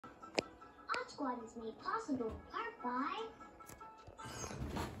Squad is made possible in part by...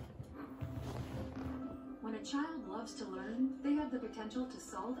 When a child loves to learn, they have the potential to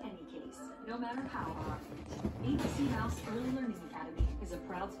solve any case, no matter how hard. ABC Mouse Early Learning Academy is a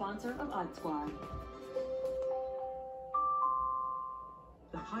proud sponsor of Odd Squad.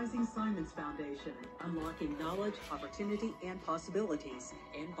 The Heising Simons Foundation, unlocking knowledge, opportunity, and possibilities,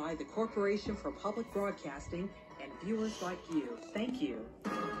 and by the Corporation for Public Broadcasting and viewers like you. Thank you.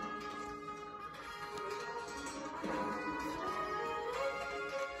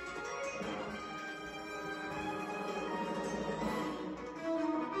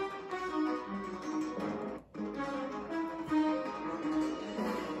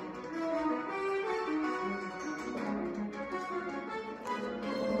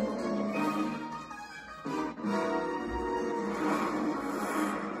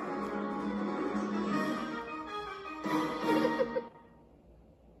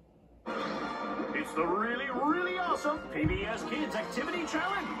 It's the really awesome PBS Kids Activity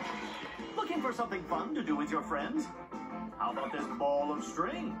Challenge. Looking for something fun to do with your friends? How about this ball of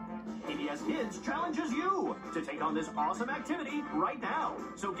string? PBS Kids challenges you to take on this awesome activity right now.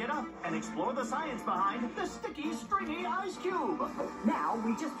 So get up and explore the science behind the sticky, stringy ice cube. Now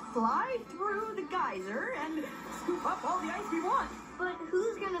we just fly through the geyser and scoop up all the ice we want. But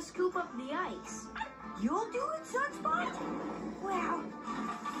who's gonna scoop up the ice? You'll do it, Sunspot? Wow,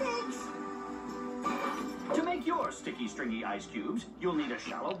 thanks. To make your sticky, stringy ice cubes, you'll need a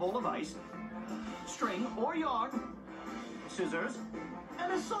shallow bowl of ice, string or yarn, scissors,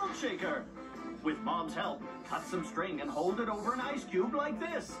 and a salt shaker. With Mom's help, cut some string and hold it over an ice cube like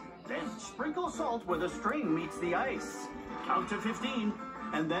this. Then sprinkle salt where the string meets the ice. Count to 15,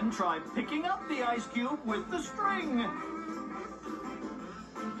 and then try picking up the ice cube with the string.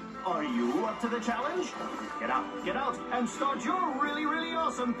 Are you up to the challenge? Get out, and start your really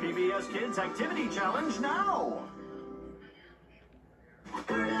awesome PBS Kids Activity Challenge now!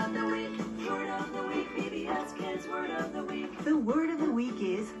 Word of the week, PBS Kids Word of the Week. The word of the week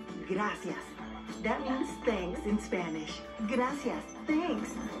is gracias. That means thanks in Spanish. Gracias,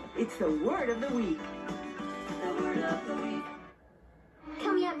 thanks. It's the word of the week. The word of the week.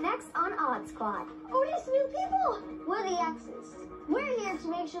 Coming up next on Odd Squad. Oh, these new people! We're the X's. We're here to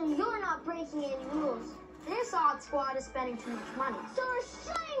make sure you're not breaking any rules. This Odd Squad is spending too much money, so we're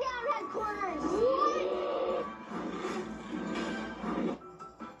shutting down headquarters!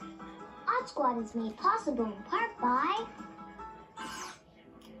 Odd Squad is made possible in part by...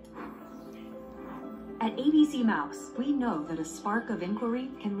 At ABC Mouse, we know that a spark of inquiry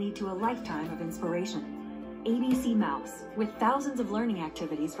can lead to a lifetime of inspiration. ABC Mouse, with thousands of learning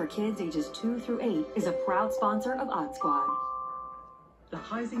activities for kids ages 2 through 8, is a proud sponsor of Odd Squad. The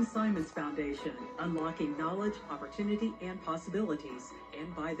Heising Simons Foundation, unlocking knowledge, opportunity, and possibilities,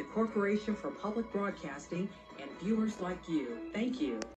 and by the Corporation for Public Broadcasting and viewers like you. Thank you.